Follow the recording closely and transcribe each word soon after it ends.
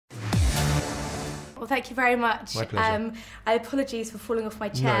Well, thank you very much. My pleasure. I apologise for falling off my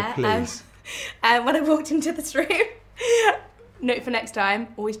chair. No, please. When I walked into this room. Note for next time,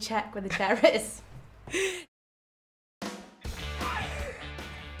 always check where the chair is.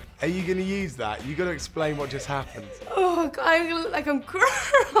 Are you going to use that? You've got to explain what just happened. Oh, God, I'm going to look like I'm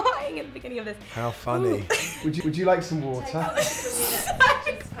crying at the beginning of this. How funny. Would you like some water?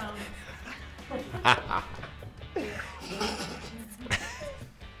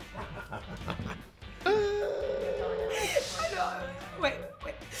 Wait.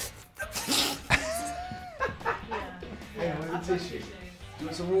 Hey, where's the tissue? Do you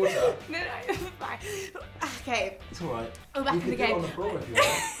want some water? No, it's fine. Okay. It's all right. Oh, back in the game. On the floor if you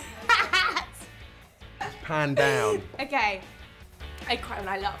want. Just pan down. Okay. I cry when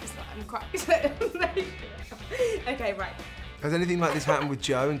I laugh, it's not, I'm crying. Okay, right. Has anything like this happened with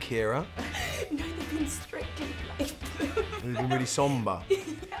Joe and Kira? No, they've been strictly like... They've been really somber. Yeah.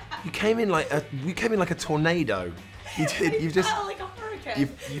 You came in like a tornado. You did. You just felt like a hurricane.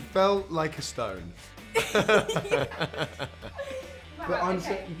 You felt like a stone. But I'm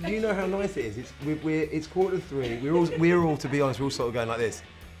so, you know how nice it is. It's 3:15. We're all, to be honest, we're all sort of going like this,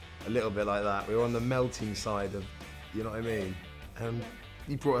 a little bit like that. We're on the melting side of, you know what I mean.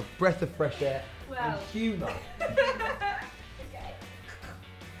 You brought a breath of fresh air and humour. Okay.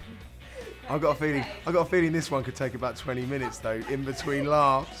 I got a feeling this one could take about 20 minutes though, in between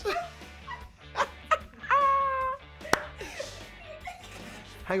laughs.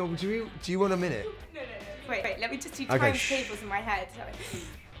 Hang on, do you want a minute? No. Wait, let me just do timetables in my head. Sorry.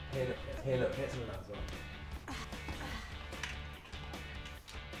 Here, look, get some of that as well.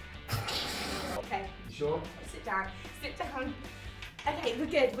 Okay. You sure? Sit down. Okay,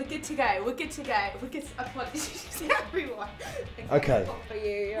 we're good to go. We're good to apologize to everyone. Okay. For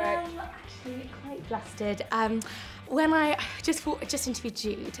you, right? Well, actually, quite flustered. When I just interviewed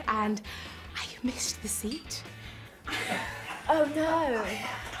Jude and I missed the seat. Oh no.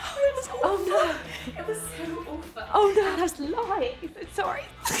 Oh, it was awful. Oh no. It was so awful. Oh no, I was lying. Sorry.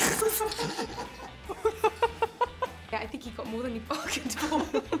 Yeah, I think he got more than he bargained for.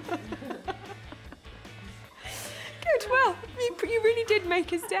 Good, well, you really did make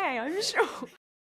his day, I'm sure.